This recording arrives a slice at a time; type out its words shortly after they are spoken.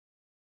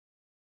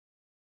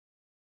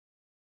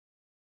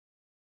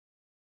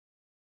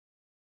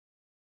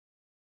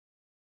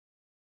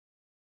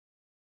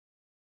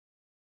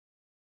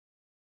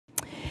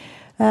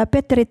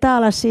Petteri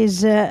Taalas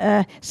is,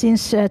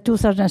 since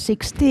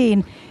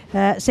 2016,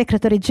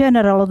 Secretary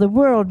General of the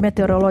World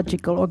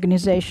Meteorological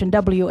Organization,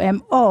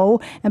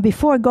 WMO, and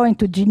before going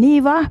to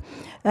Geneva,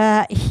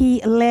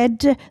 he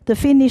led the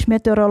Finnish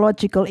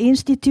Meteorological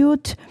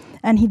Institute,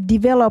 and he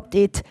developed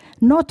it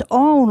not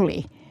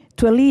only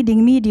to a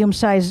leading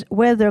medium-sized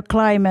weather,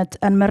 climate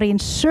and marine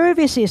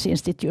services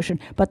institution,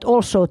 but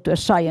also to a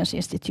science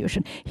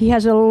institution. He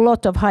has a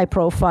lot of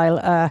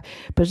high-profile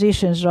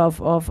positions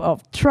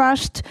of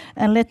trust,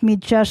 and let me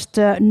just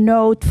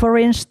note, for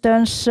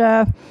instance,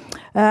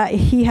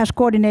 he has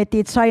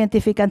coordinated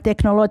scientific and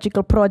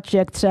technological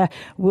projects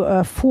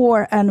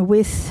for and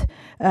with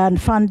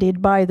and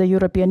funded by the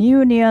European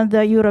Union,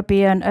 the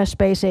European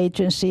Space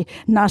Agency,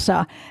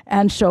 NASA,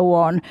 and so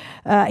on.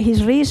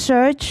 His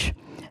research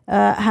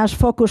has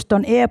focused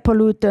on air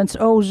pollutants,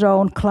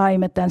 ozone,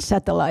 climate and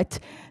satellite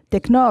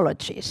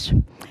technologies.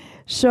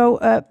 So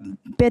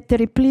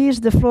Petteri, please,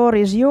 the floor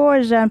is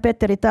yours, and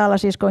Petteri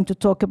Taalas is going to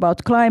talk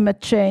about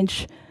climate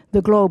change,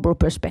 the global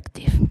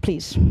perspective.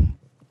 Please.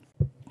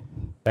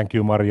 Thank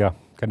you, Marja.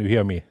 Can you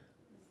hear me? Yes.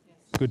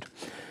 Good.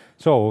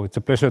 So it's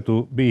a pleasure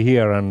to be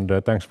here,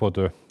 and thanks for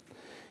the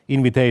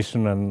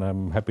invitation, and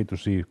I'm happy to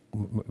see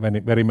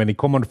very many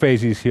common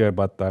faces here,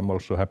 but I'm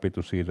also happy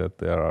to see that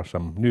there are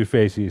some new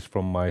faces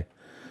from my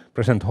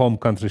present home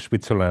country,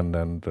 Switzerland,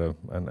 and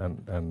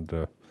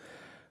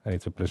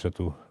it's a pleasure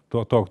to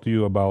talk to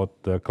you about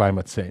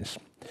climate change.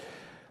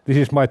 This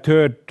is my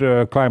third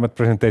climate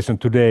presentation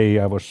today.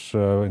 I was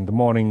in the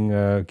morning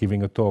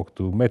giving a talk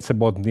to Metsä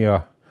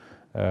Botnia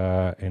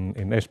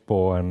in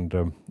Espoo,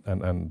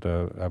 and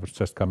I was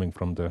just coming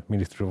from the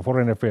Ministry of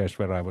Foreign Affairs,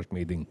 where I was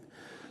meeting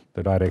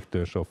the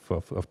directors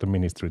of the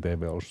ministry.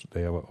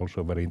 They are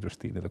also very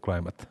interested in the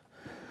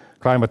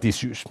climate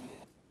issues.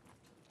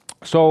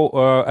 So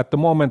at the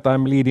moment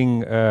I'm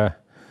leading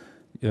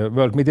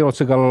World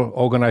Meteorological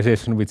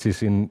Organization, which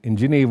is in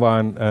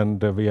Geneva,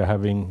 and we are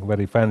having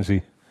very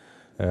fancy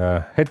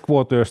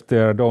headquarters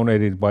there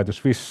donated by the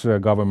Swiss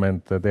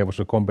government. There was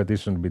a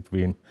competition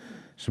between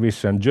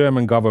Swiss and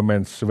German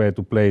governments where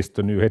to place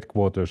the new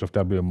headquarters of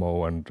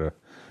WMO, and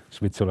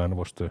Switzerland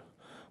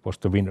was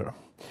the winner.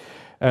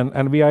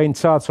 And we are in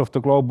charge of the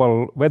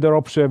global weather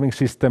observing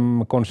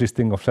system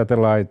consisting of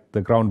satellite,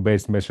 the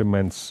ground-based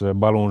measurements,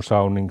 balloon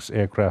soundings,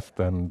 aircraft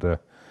and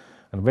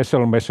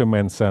vessel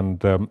measurements,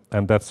 and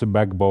that's the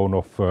backbone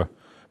of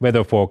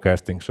weather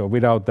forecasting. So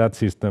without that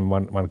system,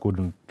 one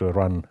couldn't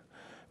run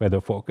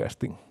weather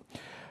forecasting.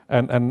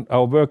 And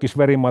our work is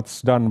very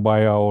much done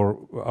by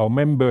our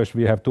members.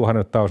 We have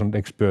 200,000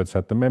 experts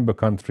at the member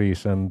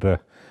countries, and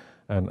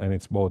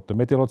it's both the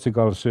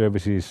meteorological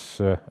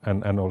services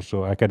and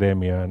also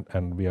academia,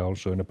 and we are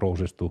also in the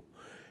process to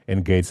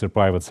engage the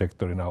private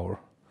sector in our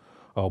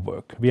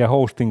work. We are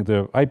hosting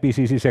the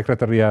IPCC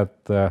Secretariat.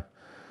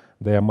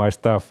 They are my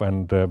staff,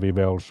 and we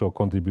were also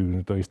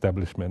contributing to the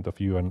establishment of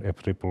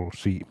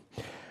UNFCCC.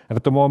 And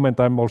at the moment,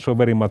 I'm also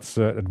very much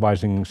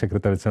advising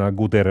Secretary General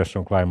Guterres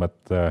on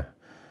climate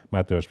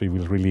matters. We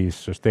will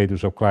release a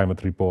status of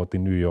climate report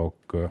in New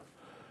York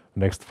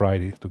next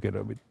Friday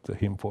together with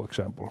him, for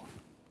example.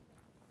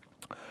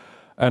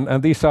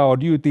 And these are our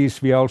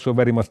duties. We are also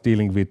very much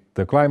dealing with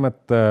the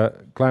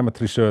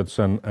climate research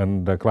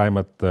and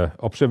climate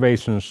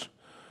observations.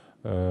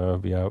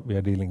 We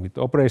are dealing with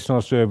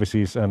operational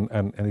services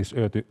and this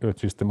Earth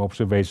system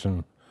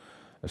observation,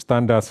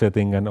 standard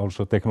setting, and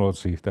also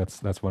technology.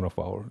 That's one of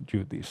our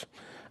duties.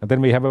 And then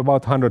we have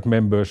about 100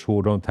 members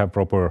who don't have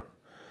proper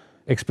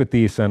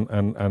expertise,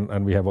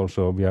 and we are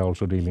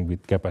also dealing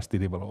with capacity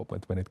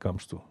development when it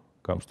comes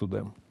to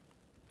them.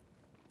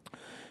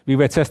 We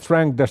were just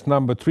ranked as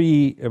number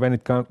 3 when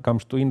it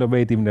comes to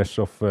innovativeness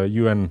of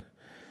UN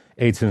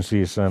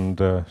agencies, and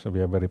so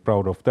we are very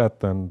proud of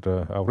that. And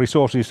our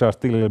resources are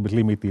still a little bit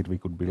limited. We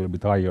could be a little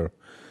bit higher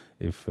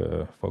if,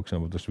 for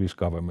example, the Swiss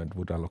government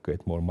would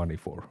allocate more money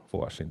for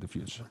us in the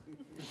future.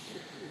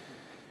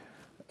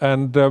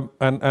 And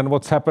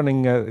what's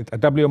happening at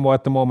WMO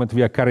at the moment,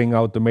 we are carrying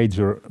out the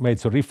major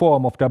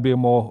reform of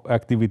WMO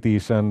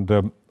activities, and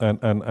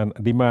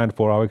demand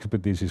for our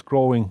expertise is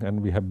growing,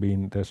 and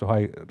there's a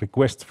high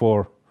request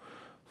for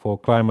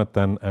climate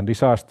and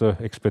disaster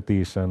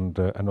expertise, and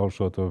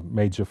also the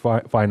major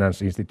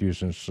finance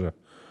institutions,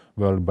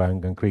 World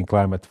Bank and Green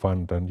Climate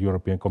Fund and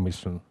European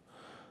Commission,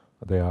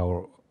 they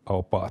are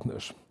our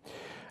partners.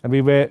 And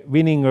we were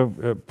winning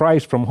a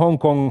prize from Hong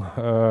Kong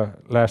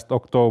last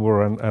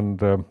October, and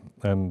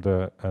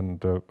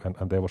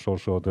there was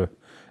also the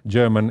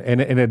German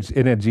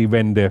energy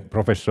vendor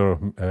Professor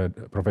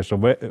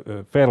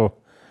Fell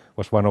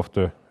was one of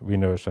the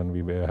winners, and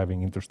we were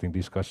having interesting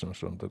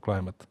discussions on the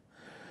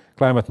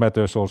climate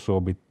matters also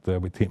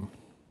with him.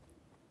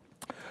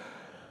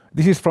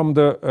 This is from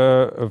the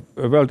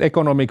World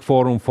Economic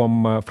Forum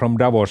from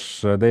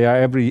Davos. They are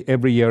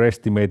every year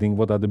estimating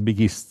what are the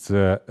biggest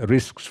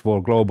risks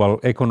for global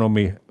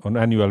economy on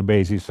annual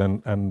basis,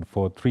 and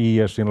for 3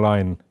 years in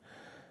line,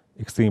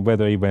 extreme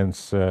weather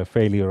events,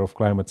 failure of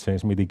climate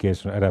change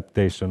mitigation,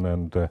 adaptation,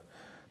 and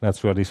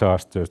natural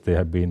disasters. They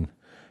have been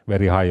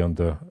very high on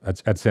the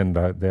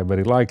agenda. They are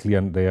very likely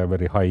and they are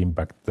very high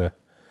impact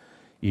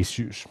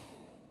issues.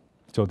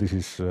 So this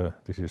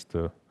is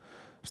the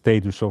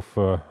status of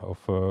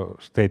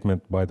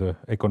statement by the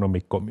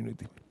economic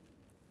community.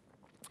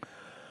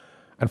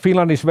 And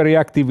Finland is very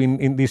active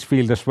in this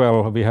field as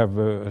well. We have,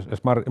 as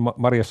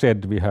Marja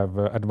said, we have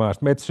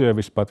advanced med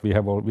service, but we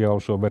are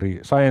also very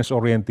science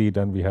oriented,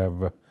 and we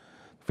have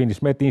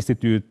Finnish Med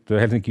Institute,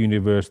 Helsinki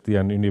University,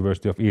 and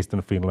University of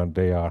Eastern Finland.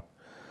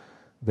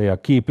 They are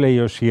key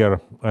players here,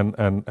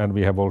 and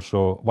we have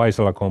also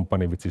Vaisala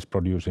company, which is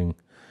producing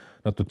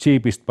not the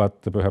cheapest,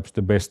 but perhaps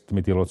the best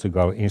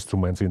meteorological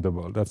instruments in the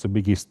world. That's the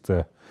biggest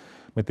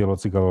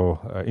meteorological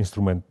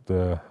instrument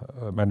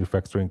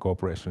manufacturing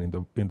corporation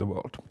in the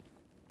world.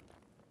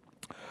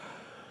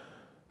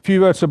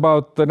 Few words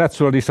about the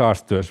natural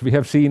disasters. We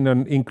have seen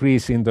an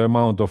increase in the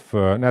amount of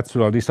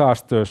natural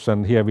disasters,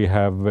 and here we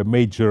have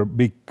major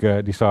big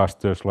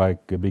disasters like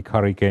big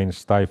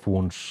hurricanes,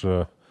 typhoons,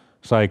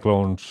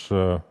 cyclones,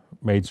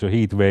 major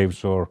heat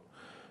waves or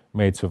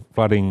major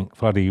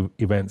flooding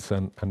events,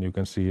 and you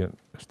can see a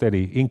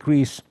steady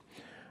increase,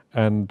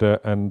 and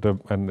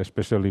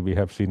especially we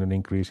have seen an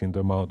increase in the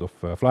amount of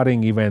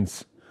flooding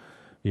events.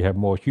 We have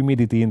more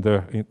humidity in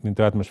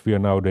the atmosphere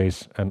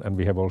nowadays, and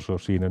we have also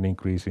seen an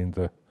increase in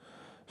the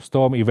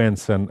storm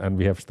events, and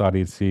we have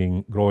started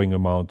seeing growing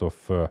amount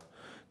of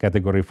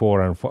category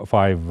 4 and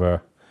 5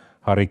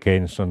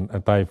 hurricanes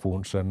and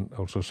typhoons and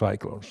also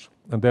cyclones.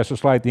 And there's a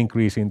slight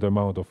increase in the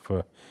amount of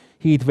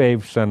heat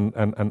waves and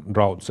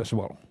droughts as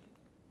well.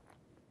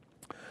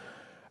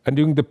 And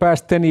during the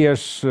past 10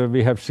 years,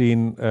 we have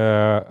seen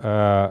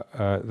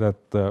that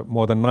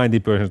more than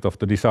 90% of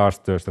the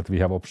disasters that we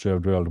have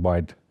observed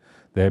worldwide,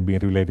 they have been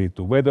related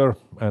to weather,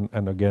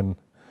 and again,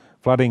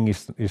 flooding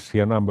is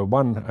here number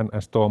 1,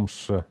 and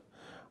storms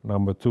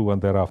number 2,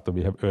 and thereafter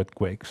we have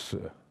earthquakes.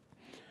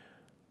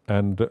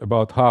 And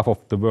about half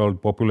of the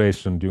world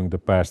population during the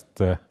past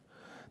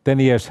 10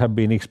 years have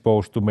been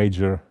exposed to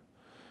major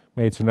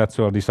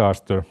natural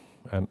disaster,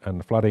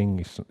 and flooding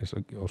is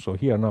also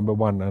here number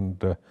 1,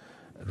 and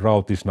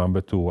drought is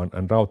number 2,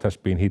 and drought has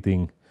been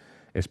hitting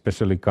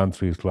especially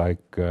countries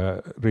like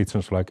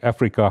regions like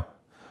Africa,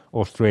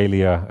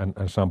 Australia,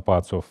 and some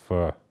parts of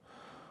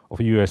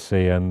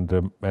USA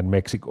and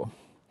Mexico.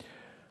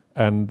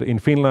 And in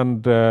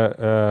Finland,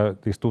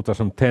 this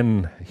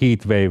 2010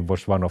 heat wave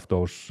was one of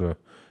those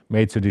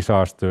major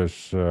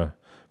disasters.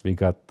 We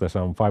got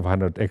some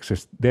 500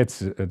 excess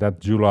deaths that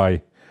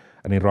July,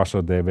 and in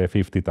Russia there were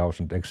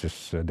 50,000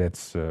 excess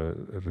deaths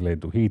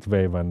related to heat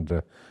wave,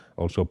 and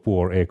also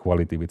poor air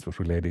quality, which was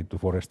related to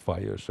forest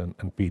fires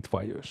and peat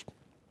fires.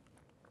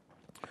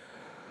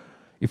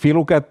 If you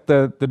look at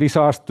the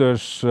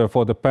disasters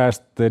for the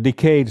past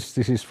decades,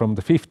 this is from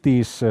the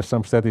 50s,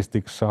 some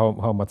statistics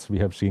how much we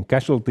have seen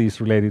casualties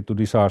related to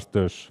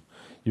disasters.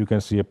 You can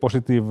see a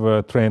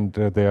positive trend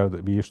there.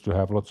 We used to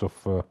have lots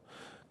of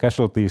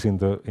casualties in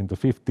the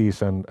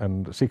 50s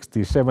and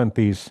 60s,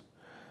 70s,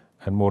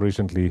 and more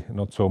recently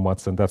not so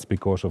much, and that's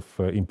because of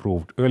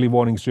improved early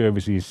warning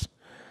services.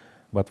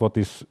 But what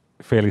is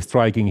fairly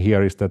striking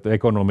here is that the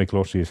economic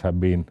losses have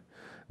been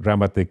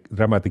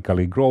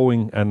dramatically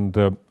growing, and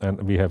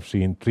we have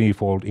seen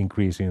threefold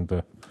increase in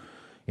the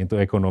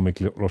economic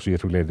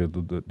losses related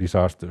to the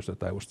disasters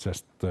that I was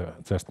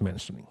just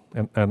mentioning.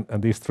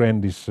 And this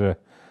trend is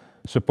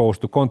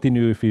supposed to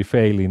continue if we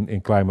fail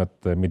in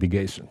climate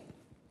mitigation.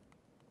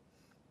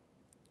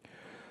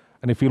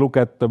 And if you look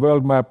at the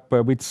world map,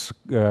 which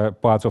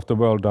parts of the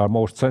world are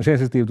most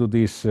sensitive to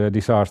these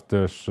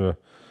disasters,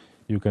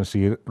 you can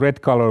see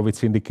red color,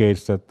 which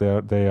indicates that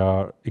they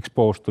are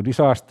exposed to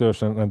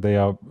disasters, and they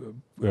are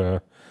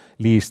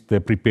least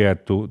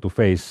prepared to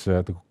face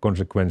the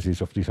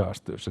consequences of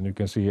disasters. And you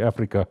can see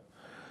Africa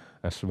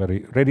as a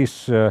very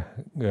reddish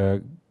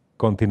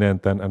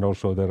continent, and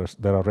also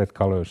there are red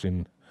colors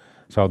in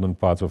southern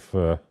parts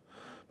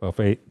of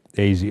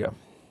Asia.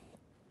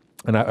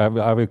 And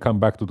I will come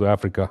back to the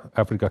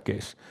Africa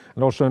case.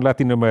 And also in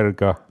Latin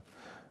America,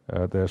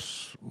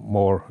 there's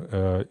more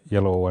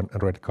yellow and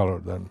red color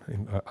than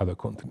in other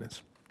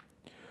continents.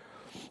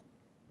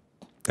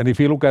 And if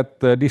you look at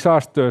the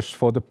disasters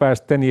for the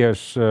past 10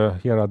 years,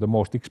 here are the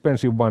most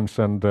expensive ones,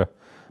 and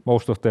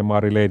most of them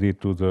are related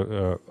to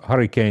the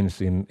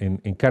hurricanes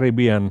in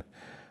Caribbean.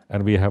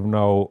 And we have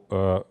now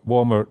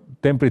warmer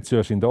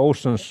temperatures in the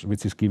oceans,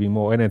 which is giving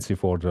more energy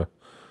for the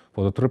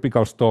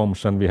tropical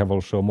storms, and we have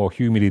also more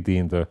humidity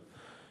in the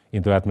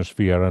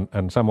atmosphere,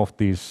 and some of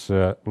these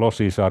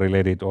losses are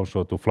related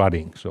also to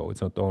flooding. So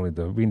it's not only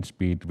the wind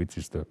speed which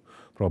is the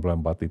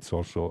problem, but it's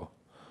also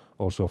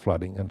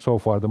flooding. And so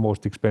far the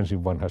most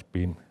expensive one has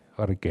been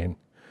Hurricane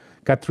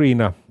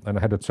Katrina, and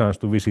I had a chance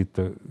to visit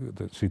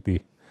the city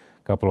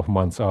a couple of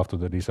months after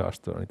the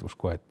disaster, and it was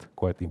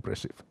quite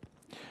impressive.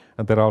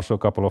 And there are also a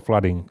couple of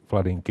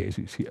flooding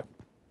cases here.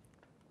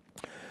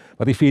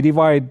 But if we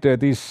divide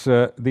these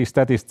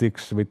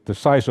statistics with the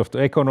size of the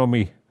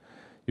economy,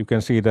 you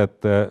can see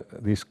that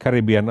these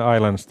Caribbean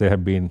islands, they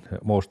have been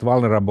most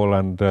vulnerable,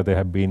 and they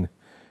have been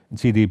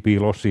GDP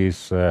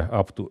losses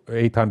up to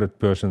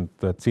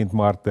 800% at Sint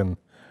Maarten,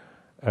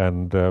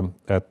 and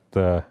at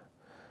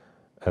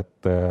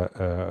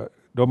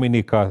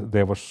Dominica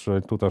there was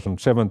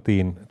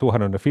 2017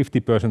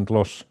 250%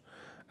 loss,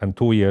 and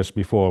 2 years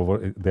before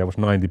there was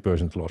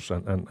 90% loss,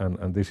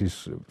 and this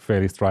is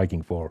fairly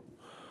striking for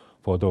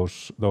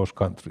those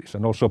countries.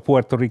 And also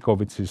Puerto Rico,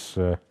 which is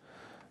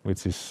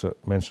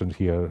mentioned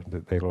here,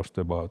 that they lost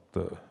about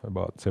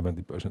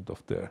 70%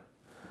 of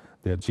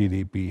their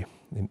GDP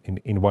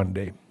in one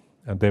day,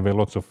 and there were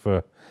lots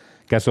of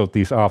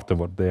casualties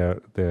afterward.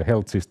 Their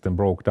health system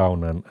broke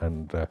down,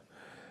 and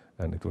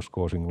it was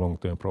causing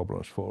long-term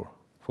problems for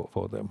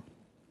them.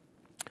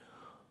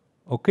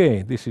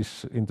 Okay, this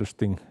is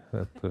interesting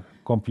that the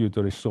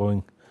computer is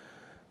showing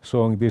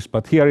this,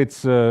 but here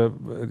it's a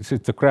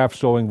graph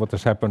showing what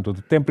has happened to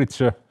the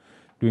temperature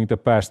during the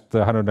past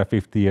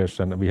 150 years,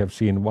 and we have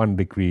seen 1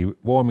 degree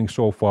warming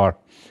so far,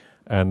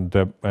 and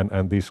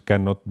this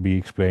cannot be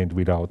explained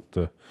without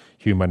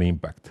human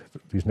impact.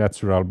 These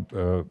natural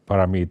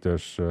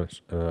parameters,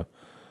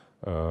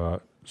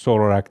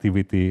 solar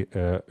activity,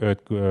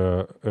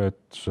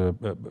 Earth's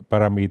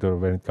parameter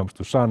when it comes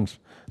to sun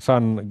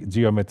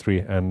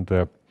geometry, and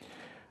the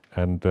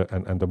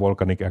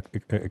volcanic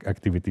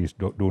activities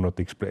do not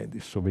explain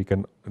this. So we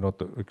can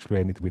not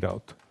explain it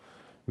without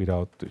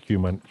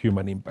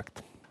human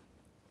impact.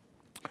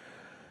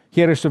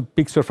 Here is a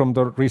picture from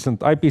the recent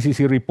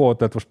IPCC report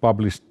that was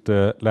published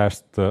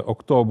last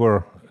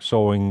October,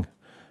 showing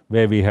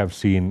where we have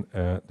seen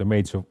the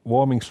major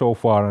warming so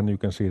far, and you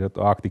can see that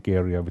the Arctic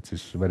area, which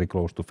is very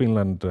close to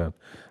Finland,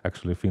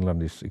 actually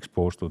Finland is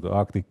exposed to the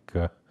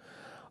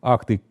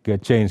Arctic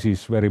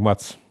changes very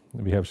much.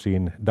 We have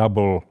seen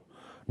double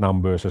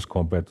numbers as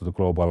compared to the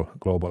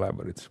global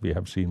average. We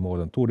have seen more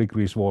than 2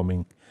 degrees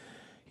warming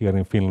here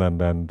in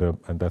Finland, and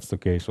that's the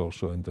case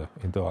also in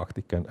the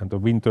Arctic. And the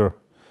winter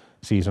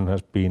season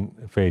has been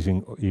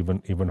facing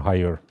even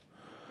higher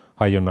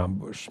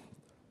numbers.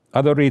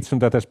 Other region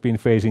that has been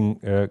facing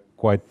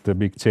quite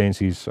big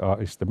changes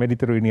is the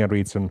Mediterranean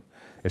region,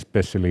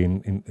 especially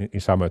in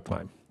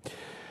summertime.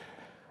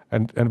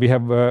 And we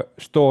have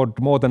stored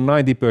more than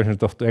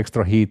 90% of the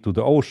extra heat to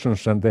the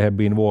oceans, and they have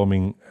been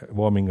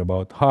warming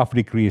about ½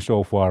 degree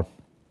so far.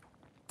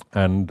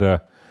 And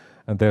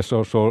there's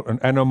also an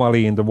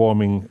anomaly in the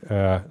warming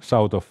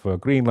south of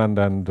Greenland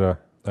and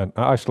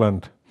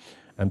Iceland,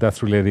 and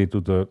that's related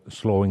to the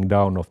slowing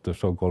down of the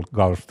so-called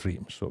Gulf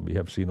Stream. So we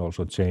have seen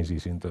also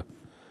changes in the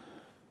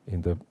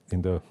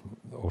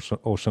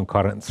ocean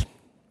currents.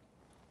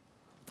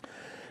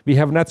 We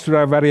have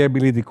natural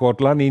variability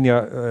called La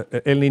Nina,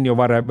 El Niño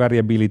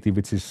variability,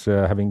 which is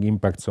having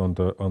impacts on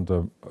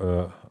the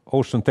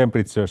ocean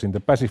temperatures in the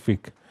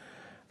Pacific.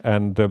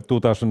 And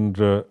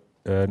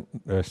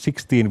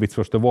 2016, which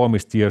was the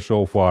warmest year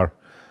so far,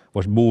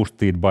 was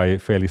boosted by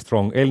fairly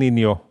strong El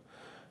Niño.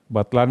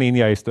 But La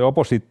Nina is the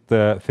opposite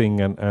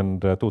thing,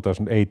 and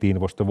 2018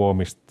 was the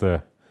warmest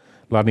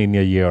La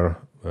Nina year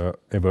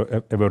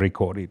ever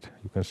recorded.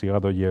 You can see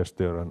other years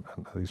there, and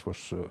this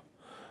was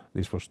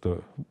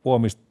the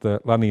warmest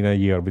La Nina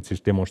year, which is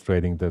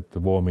demonstrating that the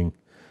warming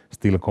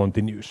still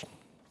continues.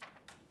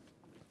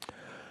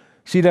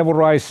 Sea level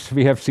rise,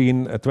 we have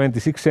seen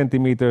 26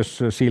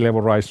 centimeters sea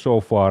level rise so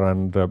far,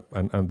 and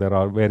there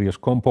are various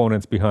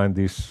components behind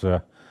this.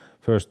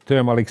 First,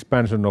 thermal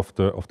expansion of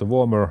the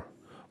warmer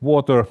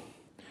water.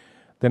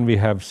 Then we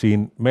have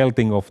seen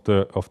melting of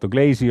the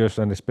glaciers,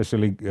 and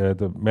especially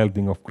the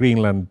melting of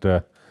Greenland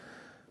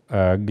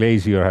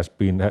glacier has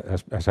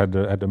had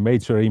a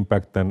major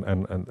impact,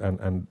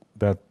 and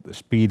that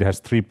speed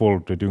has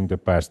tripled during the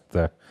past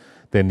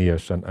 10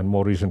 years, and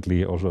more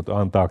recently also the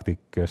Antarctic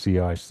sea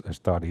ice has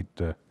started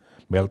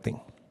melting.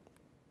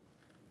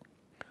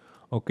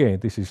 Okay,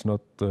 this is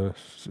not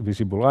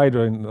visible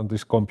either on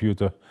this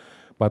computer,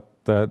 but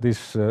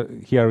this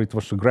here it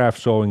was a graph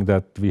showing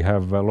that we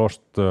have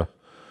lost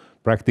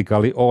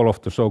practically all of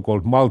the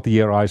so-called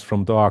multi-year ice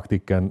from the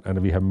Arctic,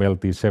 and we have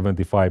melted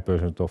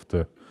 75% of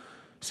the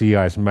sea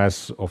ice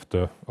mass of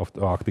the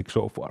Arctic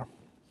so far.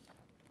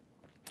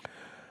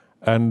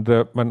 And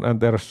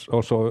there's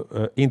also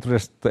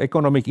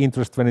economic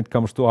interest when it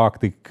comes to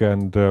Arctic,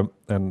 and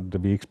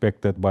we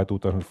expect that by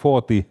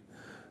 2040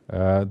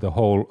 the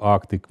whole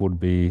Arctic would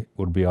be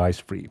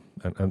ice-free,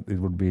 and there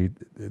would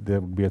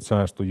be a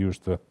chance to use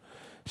the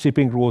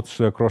shipping routes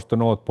across the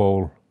North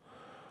Pole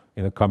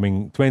in the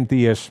coming 20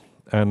 years.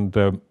 And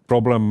the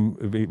problem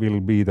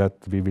will be that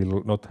we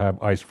will not have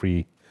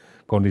ice-free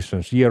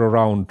conditions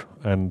year-round,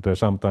 and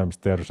sometimes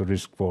there's a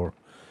risk for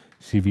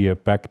severe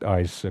packed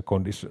ice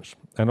conditions.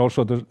 And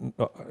also the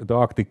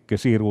Arctic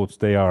sea routes,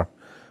 they are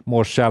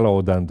more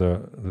shallow than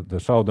the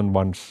southern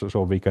ones,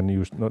 so we can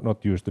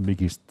not use the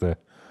biggest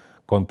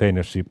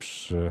container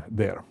ships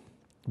there.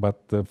 But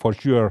for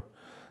sure,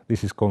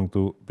 this is going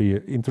to be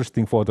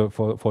interesting for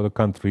the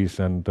countries,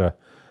 and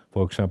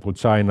for example,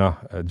 China,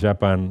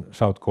 Japan,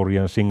 South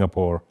Korea, and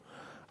Singapore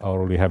are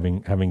already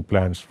having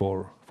plans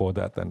for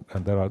that, and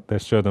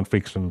there's certain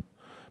friction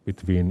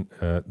between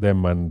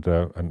them and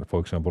for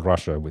example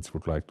Russia, which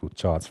would like to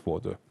charge for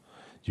the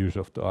use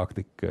of the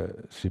Arctic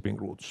shipping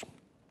routes.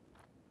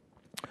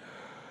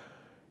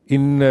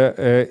 In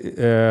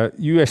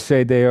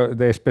USA,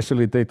 they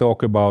especially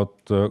talk about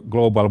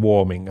global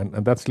warming,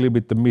 and that's a little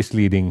bit the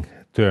misleading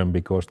term,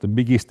 because the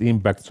biggest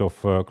impacts of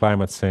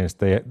climate change,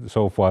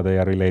 so far they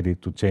are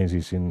related to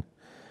changes in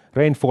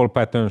rainfall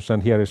patterns,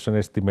 and here is an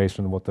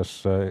estimation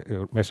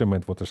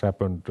measurement what has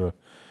happened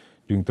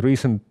during the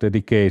recent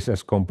decades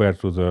as compared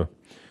to the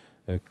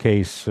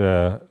case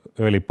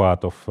early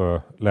part of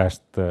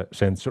last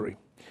century.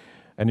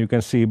 And you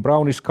can see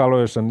brownish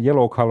colors and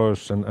yellow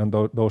colors, and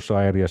those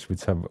are areas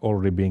which have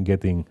already been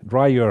getting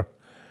drier,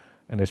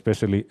 and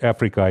especially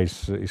Africa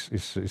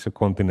is a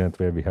continent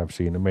where we have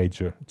seen a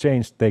major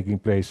change taking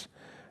place,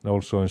 and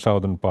also in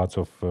southern parts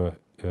of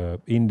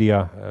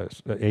India,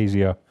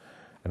 Asia,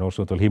 and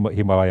also the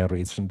Himalayan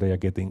region, they are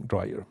getting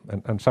drier.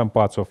 And some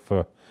parts of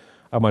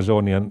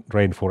Amazonian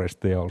rainforest,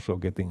 they are also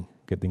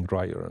getting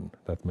drier, and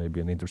that may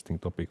be an interesting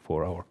topic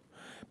for our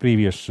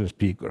previous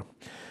speaker.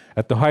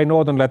 At the high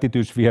northern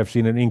latitudes, we have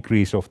seen an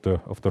increase of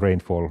the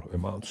rainfall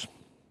amounts.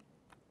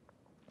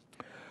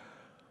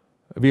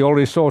 We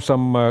already saw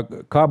some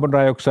carbon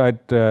dioxide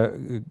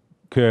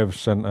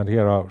curves, and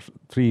here are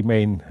three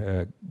main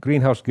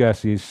greenhouse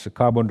gases: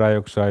 carbon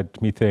dioxide,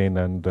 methane,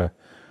 and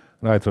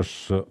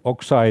nitrous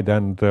oxide,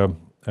 and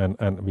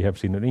we have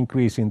seen an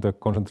increase in the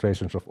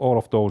concentrations of all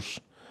of those.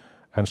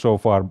 And so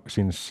far,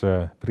 since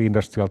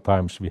pre-industrial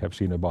times, we have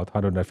seen about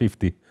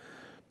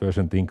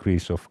 150%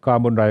 increase of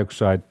carbon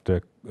dioxide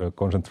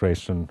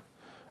concentration,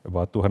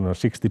 about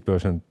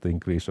 260%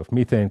 increase of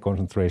methane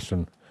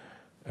concentration,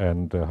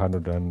 and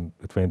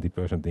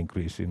 120%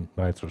 increase in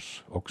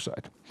nitrous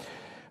oxide.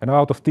 And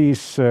out of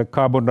these,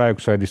 carbon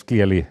dioxide is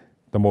clearly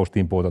the most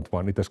important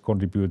one. It has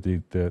contributed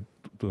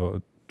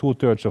to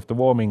 2/3 of the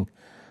warming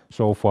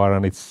so far,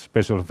 and its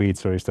special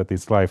feature is that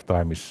its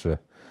lifetime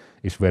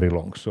is very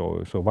long.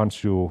 So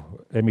once you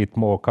emit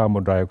more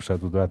carbon dioxide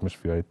to the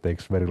atmosphere, it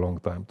takes very long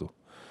time to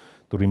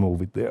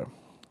remove it there.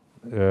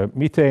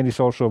 Methane is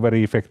also a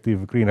very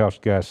effective greenhouse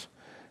gas.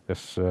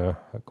 Has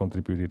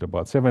contributed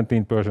about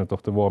 17%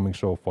 of the warming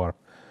so far,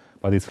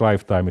 but its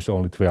lifetime is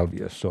only 12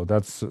 years. So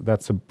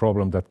that's a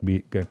problem that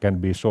can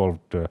be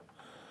solved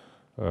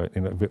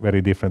in a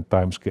very different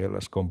time scale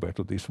as compared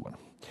to this one.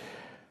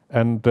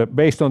 And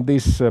based on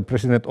this,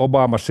 President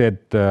Obama said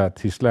at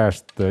his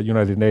last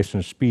United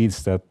Nations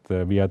speech that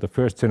we are the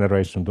first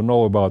generation to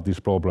know about this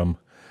problem,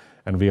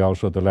 and we are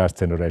also the last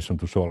generation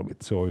to solve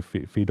it. So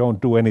if we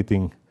don't do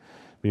anything,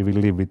 we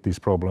will live with this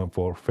problem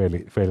for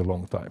fairly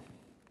long time.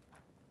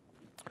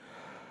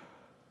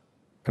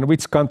 And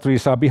which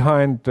countries are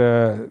behind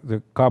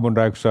the carbon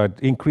dioxide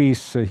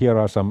increase? Here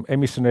are some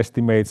emission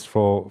estimates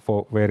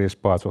for various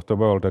parts of the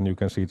world, and you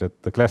can see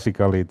that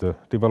classically the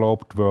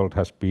developed world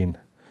has been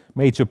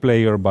major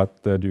player,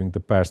 but during the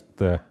past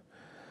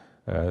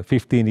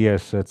 15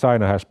 years,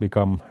 China has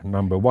become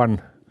number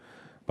one,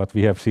 but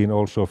we have seen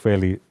also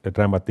fairly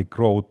dramatic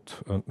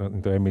growth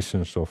in the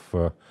emissions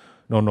of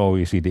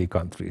non-OECD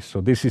countries.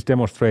 So this is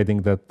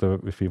demonstrating that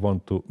if we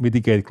want to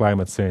mitigate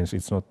climate change,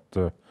 it's not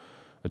a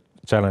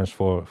challenge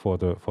for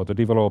the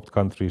developed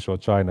countries or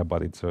China,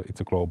 but it's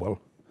a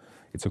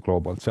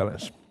global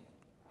challenge.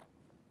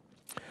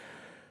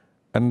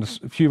 And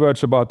a few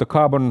words about the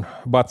carbon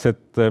budget.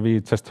 We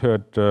just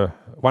heard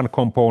one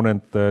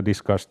component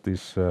discussed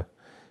is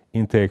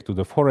intake to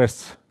the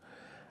forests,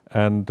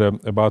 and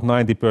about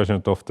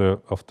 90% of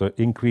the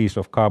increase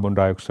of carbon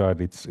dioxide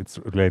it's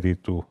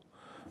related to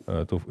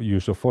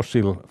use of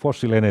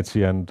fossil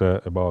energy, and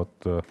about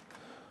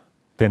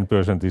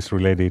 10% is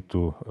related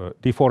to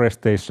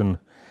deforestation,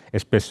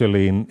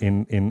 especially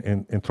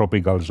in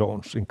tropical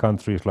zones in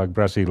countries like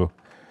Brazil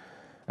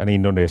and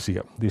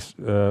Indonesia. These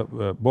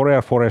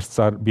boreal forests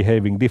are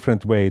behaving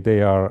different way.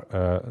 They are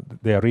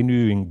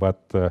renewing,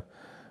 but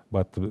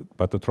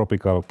the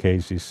tropical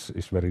case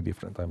is very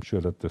different. I'm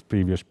sure that the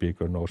previous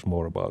speaker knows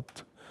more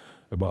about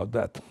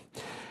that.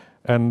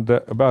 And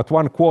about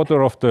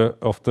 1/4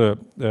 of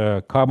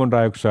the carbon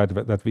dioxide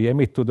that we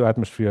emit to the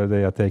atmosphere,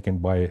 they are taken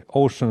by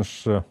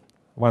oceans,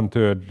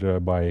 1/3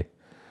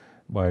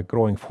 by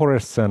growing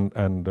forests,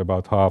 and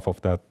about half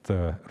of that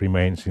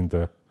remains in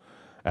the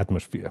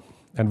atmosphere.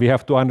 And we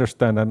have to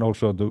understand and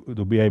also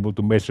to be able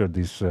to measure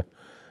this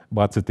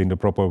budget in the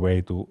proper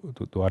way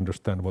to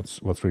understand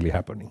what's really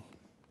happening.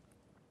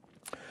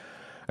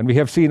 And we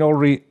have seen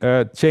already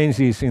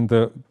changes in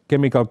the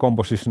chemical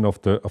composition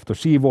of the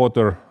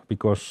seawater,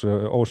 because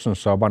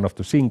oceans are one of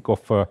the sink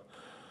of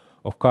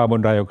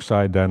carbon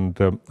dioxide, and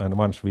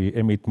once we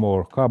emit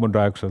more carbon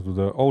dioxide to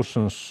the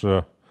oceans,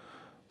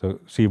 the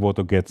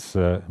seawater gets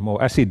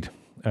more acid,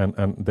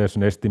 and there's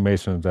an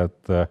estimation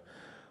that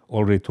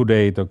already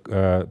today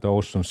the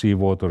ocean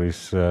seawater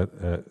is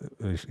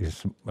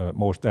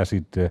most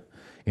acid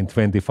in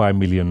 25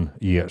 million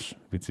years,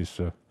 which is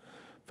a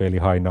fairly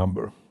high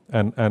number.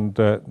 And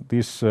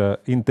this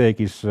intake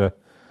is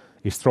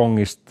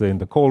strongest in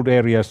the cold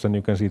areas, and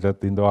you can see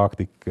that in the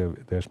Arctic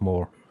there's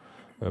more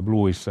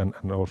bluish,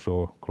 and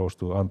also close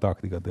to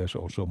Antarctica there's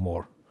also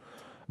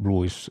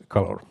bluish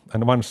color.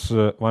 And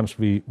once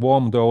we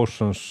warm the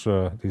oceans,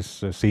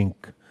 this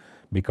zinc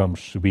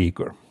becomes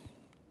weaker.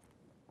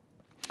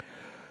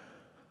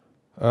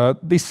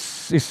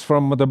 This is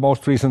from the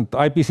most recent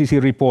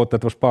IPCC report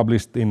that was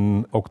published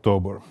in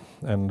October.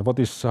 And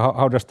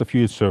how does the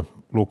future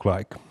look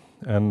like?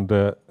 And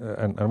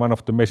one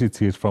of the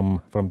messages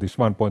from this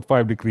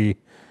 1.5 degree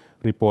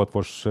report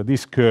was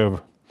this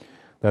curve,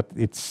 that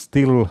it's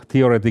still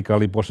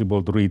theoretically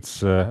possible to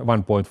reach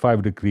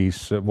 1.5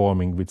 degrees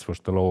warming, which was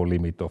the lower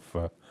limit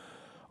of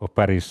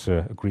Paris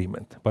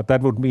Agreement. But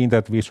that would mean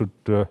that we should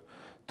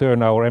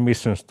turn our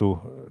emissions to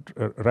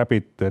a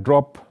rapid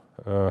drop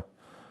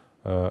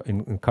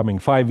in coming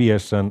 5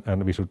 years,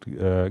 and we should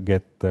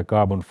get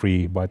carbon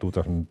free by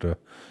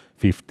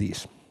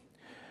 2050s.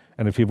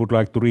 And if we would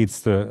like to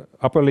reach the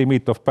upper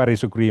limit of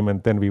Paris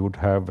Agreement, then we would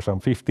have some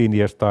 15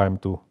 years time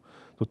to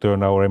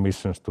turn our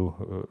emissions to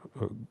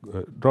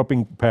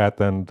dropping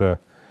path and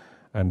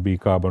be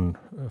carbon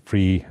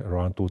free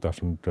around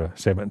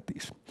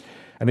 2070s.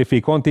 And if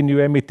we continue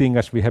emitting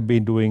as we have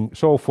been doing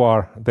so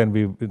far,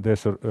 then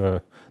there's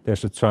a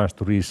chance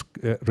to reach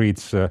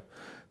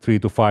 3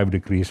 to 5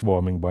 degrees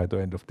warming by the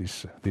end of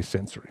this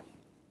century.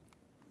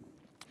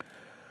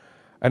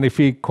 And if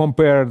we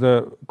compare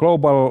the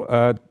global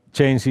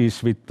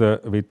changes with this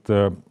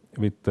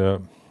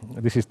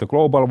is the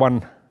global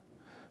one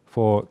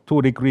for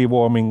 2 degree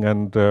warming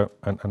and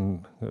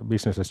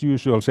business as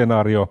usual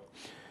scenario.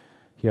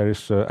 Here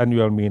is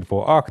annual mean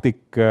for Arctic.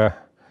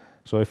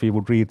 So if we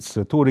would reach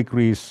 2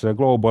 degrees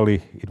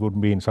globally, it would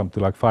mean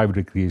something like 5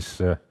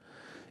 degrees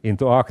in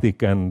the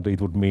Arctic, and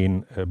it would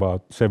mean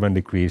about 7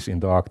 degrees in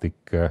the Arctic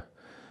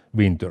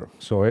winter.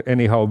 So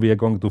anyhow, we are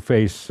going to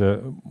face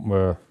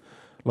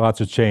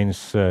larger change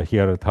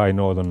here at high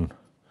northern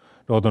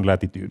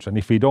latitudes. And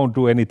if we don't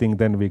do anything,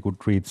 then we could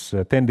reach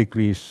 10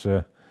 degrees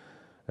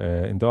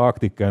in the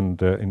Arctic,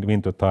 and in the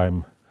winter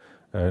time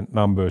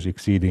numbers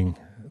exceeding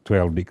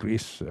 12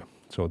 degrees.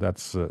 So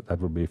that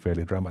would be a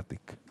fairly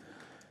dramatic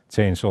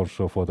change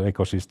also for the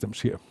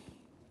ecosystems here.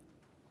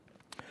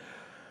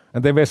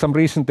 And there were some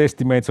recent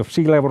estimates of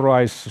sea level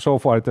rise. So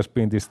far it has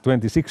been this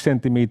 26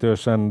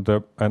 centimeters, and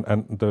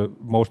the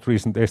most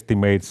recent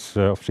estimates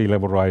of sea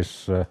level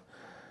rise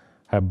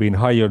have been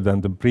higher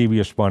than the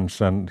previous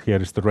ones. And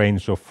here is the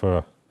range of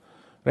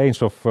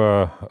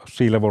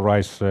sea level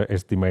rise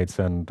estimates,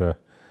 and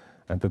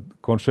the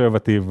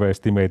conservative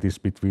estimate is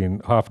between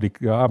half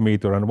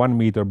meter and 1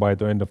 meter by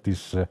the end of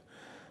this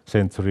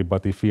century.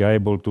 But if we are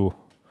able to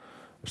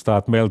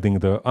start melting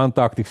the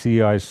Antarctic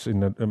sea ice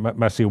in a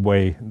massive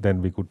way,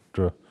 then we could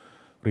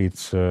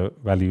reach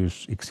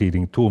values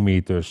exceeding 2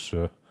 meters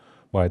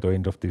by the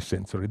end of this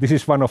century. This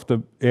is one of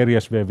the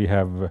areas where we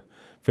have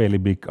fairly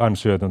big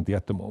uncertainty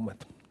at the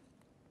moment.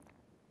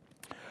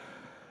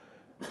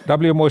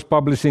 WMO is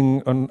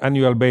publishing on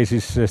annual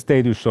basis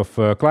status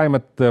of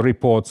climate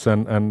reports,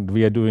 and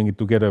we are doing it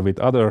together with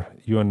other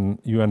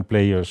UN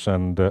players,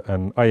 and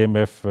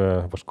IMF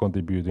was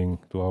contributing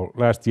to our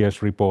last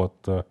year's report,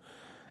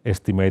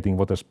 estimating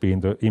what has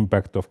been the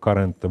impact of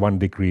current 1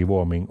 degree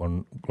warming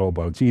on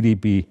global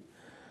GDP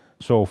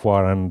so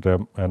far, and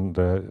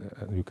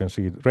you can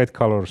see red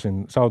colors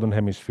in southern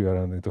hemisphere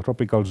and in the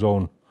tropical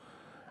zone,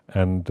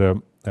 and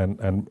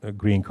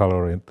green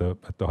color at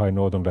the high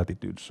northern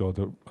latitudes. So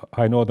the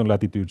high northern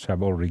latitudes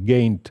have already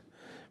gained.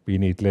 We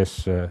need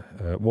less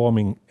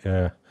warming,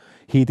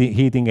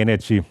 heating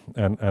energy,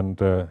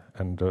 and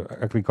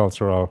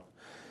agricultural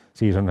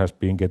season has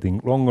been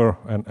getting longer,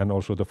 and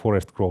also the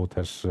forest growth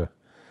has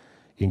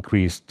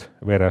increased.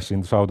 Whereas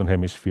in the southern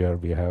hemisphere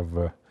we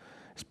have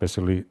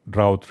especially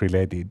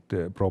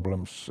drought-related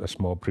problems as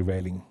more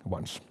prevailing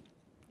ones.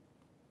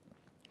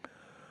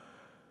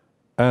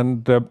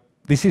 And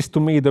this is to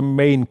me the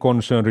main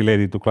concern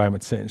related to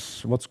climate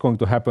change. What's going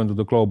to happen to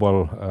the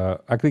global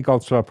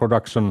agricultural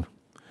production?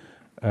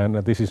 And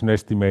this is an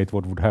estimate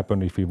what would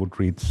happen if we would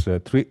reach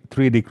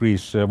 3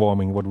 degrees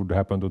warming, what would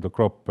happen to the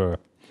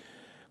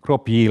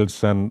crop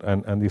yields,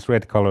 and these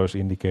red colors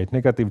indicate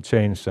negative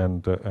change,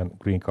 and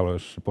green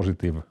colors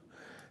positive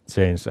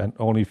change. And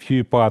only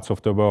few parts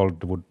of the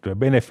world would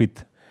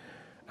benefit,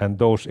 and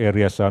those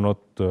areas are not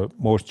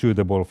most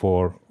suitable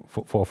for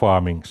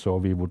farming. So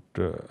we would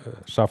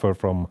suffer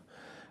from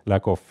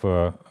lack of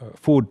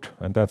food,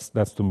 and that's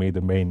to me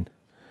the main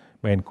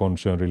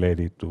concern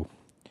related to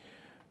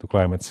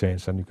climate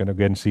change. And you can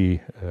again see,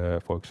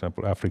 for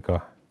example,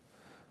 Africa,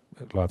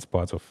 large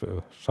parts of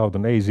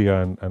southern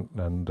Asia,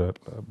 and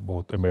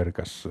both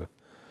Americas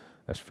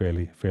as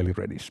fairly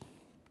reddish.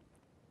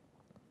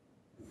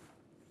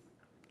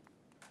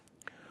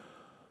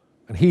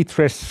 And heat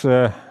stress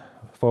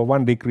for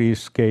 1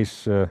 degrees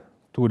case, 2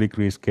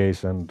 degrees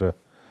case, and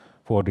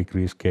 4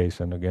 degrees case,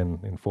 and again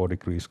in 4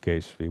 degrees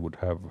case we would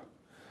have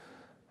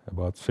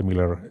about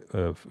similar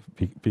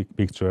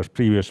picture as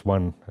previous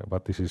one,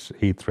 but this is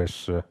heat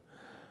stress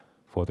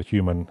for the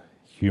human,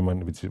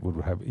 which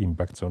would have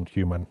impacts on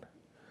human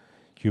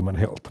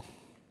health.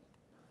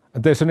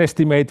 And there's an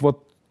estimate what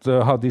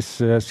how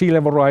this sea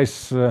level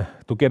rise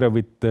together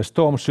with the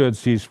storm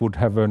surges would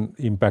have an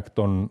impact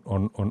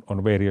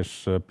on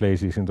various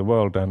places in the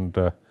world, and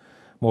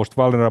most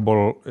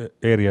vulnerable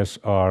areas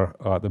are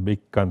the big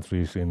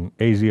countries in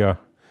Asia,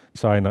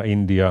 China,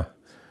 India,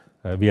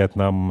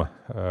 Vietnam,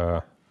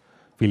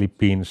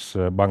 Philippines,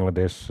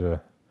 Bangladesh,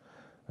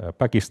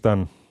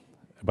 Pakistan,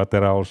 but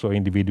there are also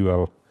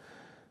individual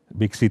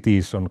big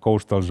cities on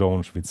coastal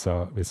zones which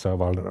are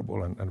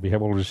vulnerable, and we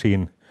have already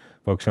seen,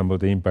 for example,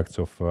 the impacts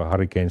of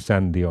Hurricane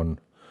Sandy on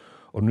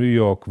New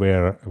York,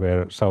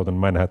 where southern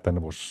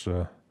Manhattan was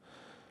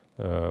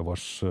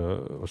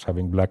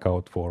having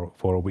blackout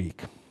for a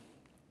week.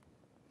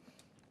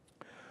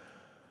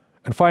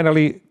 And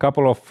finally, a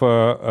couple of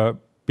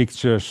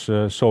pictures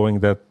showing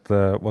that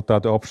what are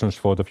the options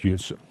for the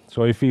future.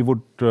 So if we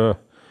would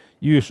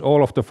use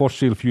all of the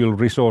fossil fuel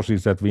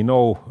resources that we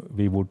know,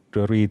 we would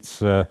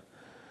reach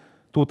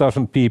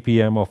 2000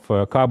 ppm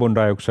of carbon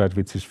dioxide,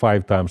 which is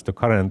 5 times the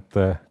current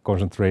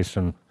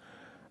concentration,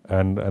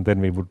 and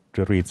then we would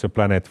reach a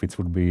planet which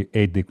would be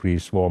 8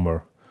 degrees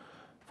warmer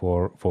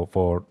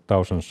for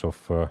thousands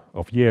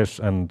of years,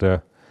 and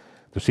the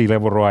sea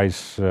level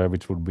rise,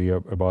 which would be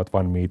about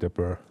 1 meter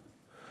per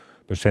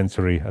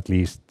century at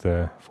least,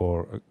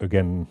 for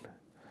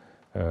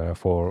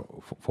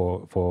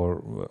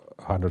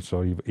hundreds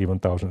or even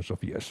thousands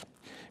of years.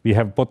 We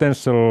have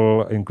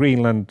potential in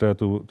Greenland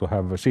to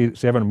have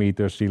 7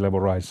 meters sea level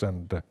rise,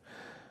 and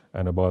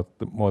about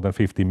more than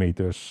 50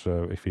 meters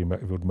if we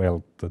would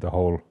melt the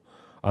whole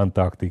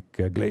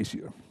Antarctic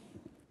glacier.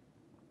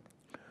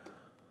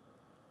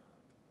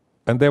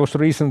 And there was a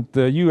recent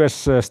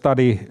US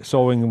study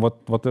showing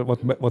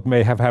what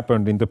may have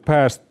happened in the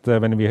past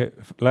when we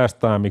last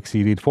time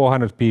exceeded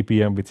 400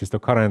 ppm, which is the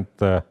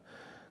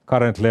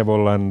current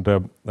level, and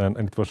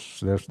it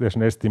was there's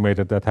an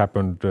estimate that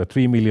happened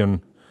 3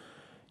 million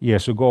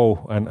years ago,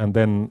 and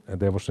then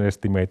there was an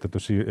estimate that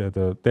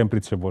the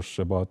temperature was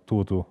about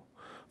 2 to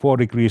 4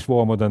 degrees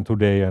warmer than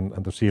today, and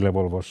the sea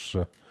level was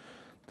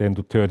 10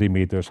 to 30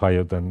 meters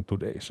higher than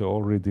today. So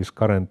already this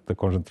current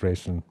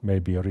concentration may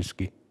be a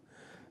risky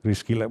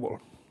level.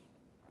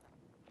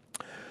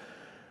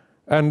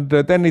 And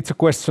then it's a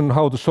question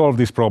how to solve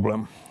this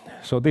problem.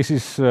 So this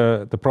is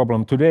the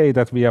problem today,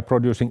 that we are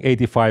producing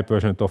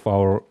 85% of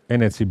our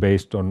energy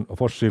based on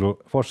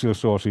fossil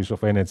sources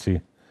of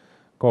energy,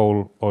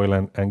 coal, oil,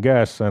 and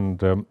gas,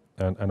 and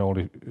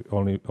only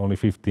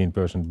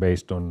 15%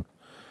 based on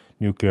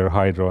nuclear,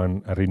 hydro,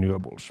 and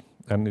renewables.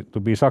 And to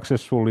be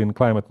successful in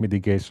climate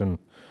mitigation,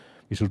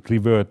 we should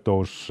revert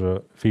those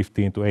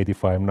 15 to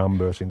 85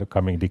 numbers in the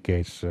coming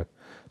decades,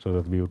 so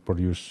that we would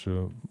produce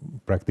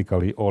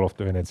practically all of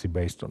the energy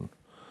based on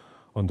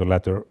the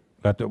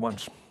latter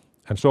ones.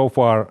 And so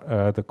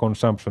far, the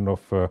consumption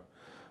of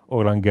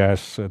oil and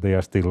gas, they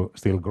are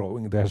still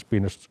growing. There has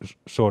been a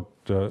short,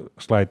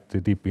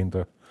 slight dip in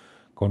the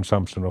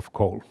consumption of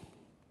coal.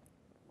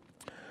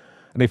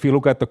 And if you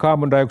look at the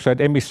carbon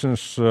dioxide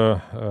emissions,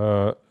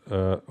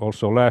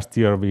 also last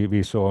year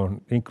we saw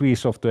an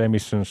increase of the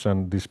emissions,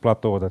 and this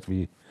plateau that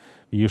we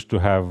used to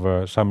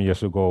have some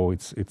years ago,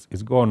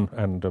 it's gone,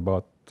 and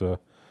about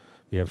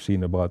we have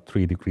seen about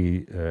 3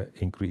 degree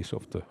increase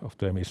of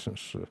the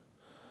emissions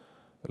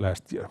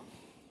last year.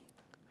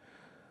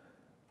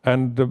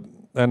 And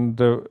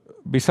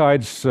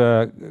besides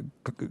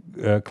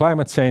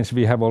climate change,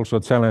 we have also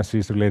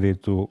challenges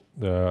related to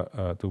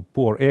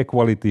poor air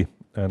quality,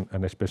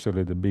 and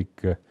especially the big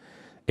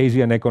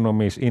Asian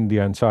economies,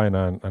 India and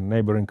China and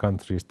neighboring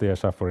countries, they are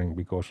suffering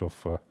because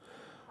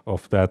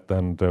of that,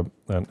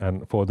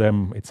 and for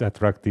them it's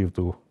attractive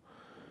to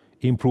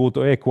improve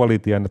the air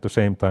quality, and at the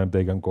same time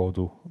they can go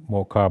to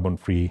more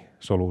carbon-free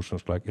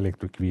solutions like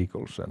electric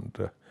vehicles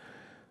and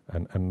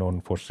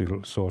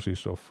non-fossil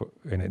sources of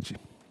energy.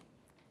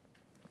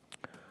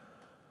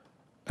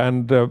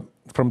 And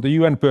from the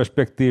UN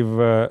perspective,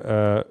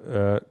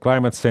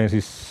 climate change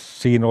is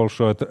seen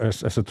also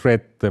as a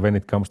threat when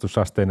it comes to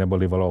sustainable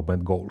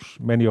development goals.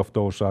 Many of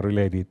those are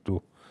related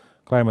to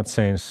climate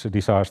change,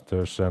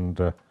 disasters,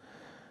 and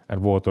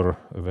water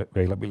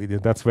availability.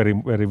 That's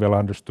very well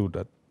understood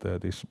that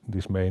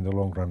this may in the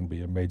long run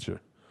be a major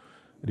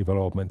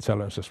development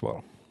challenge as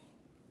well.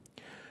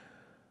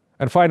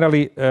 And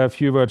finally, a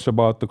few words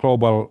about the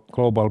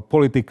global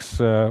politics.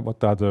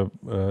 What are the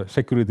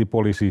security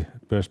policy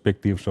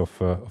perspectives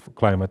of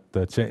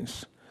climate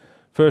change?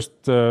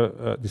 First,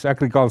 this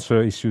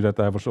agriculture issue that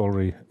I was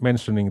already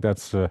mentioning,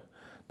 that's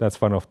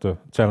one of the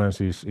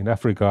challenges in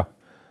Africa,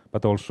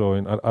 but also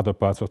in other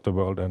parts of the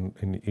world, and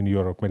in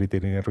Europe,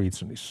 Mediterranean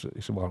region is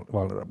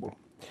vulnerable.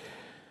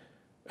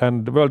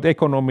 And the world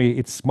economy,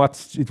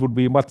 it would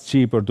be much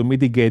cheaper to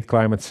mitigate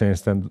climate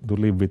change than to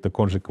live with the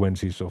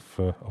consequences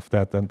of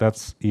that, and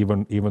that's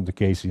even the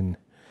case in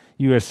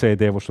USA.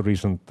 There was a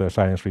recent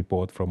science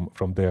report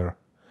from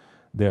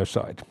their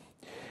side.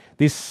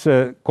 This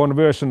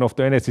conversion of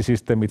the energy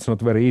system, it's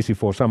not very easy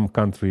for some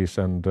countries,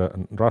 and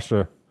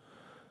Russia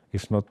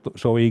is not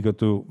so eager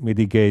to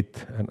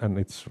mitigate, and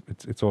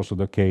it's also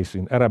the case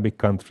in Arabic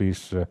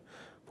countries.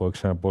 For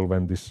example,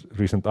 when this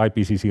recent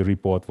IPCC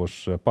report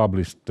was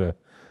published,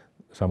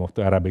 some of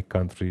the Arabic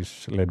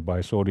countries led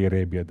by Saudi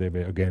Arabia, they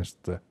were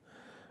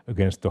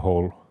against the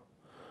whole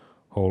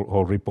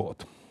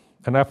report.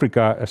 And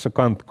Africa as a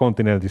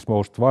continent is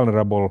most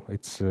vulnerable.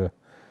 It's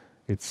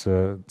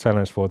a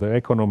challenge for the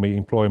economy,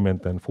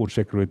 employment and food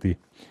security,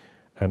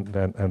 and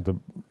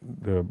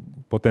the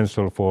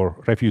potential for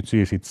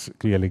refugees, it's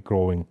clearly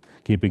growing,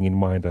 keeping in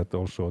mind that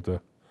also the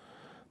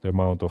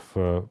amount of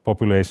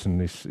population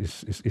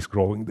is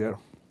growing there.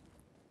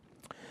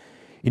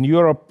 In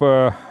Europe,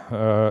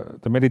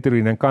 the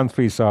Mediterranean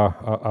countries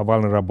are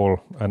vulnerable,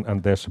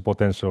 and there's a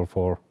potential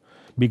for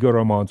bigger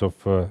amounts of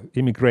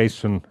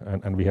immigration,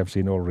 and we have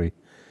seen already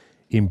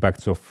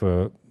impacts of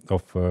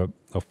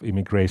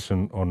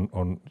immigration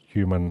on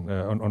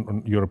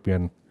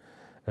European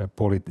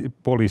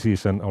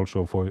policies and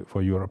also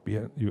for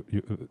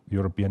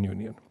European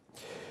Union.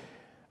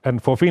 And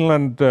for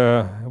Finland,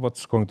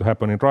 what's going to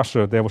happen in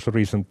Russia? There was a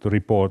recent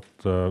report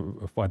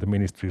by the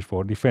Ministries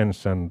for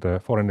Defense and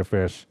Foreign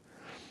Affairs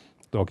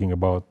talking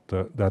about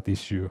that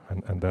issue,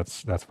 and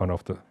that's one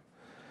of the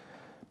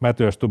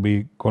matters to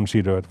be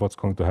considered. What's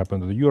going to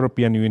happen to the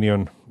European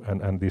Union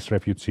and these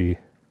refugee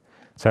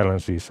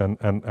challenges,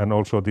 and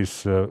also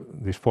this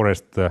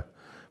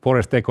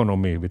forest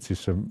economy, which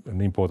is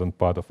an important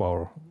part of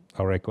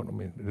our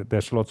economy.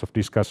 There's lots of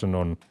discussion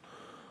on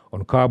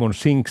carbon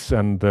sinks,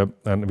 and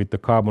with the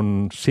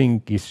carbon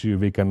sink issue,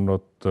 we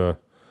cannot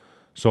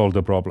solve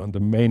the problem. The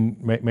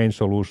main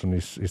solution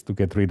is to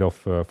get rid of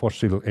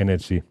fossil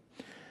energy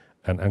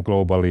and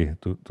globally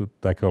to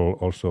tackle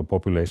also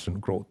population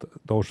growth.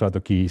 Those are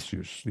the key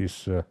issues.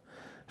 This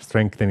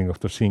strengthening of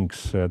the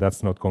sinks,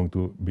 that's not going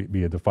to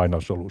be the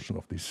final solution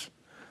of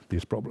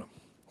this problem.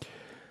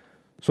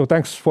 So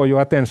thanks for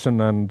your attention,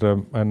 and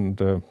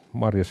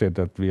Marja said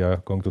that we are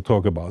going to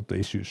talk about the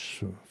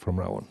issues from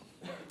now on.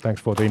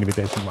 Thanks for the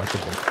invitation,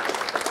 Marja.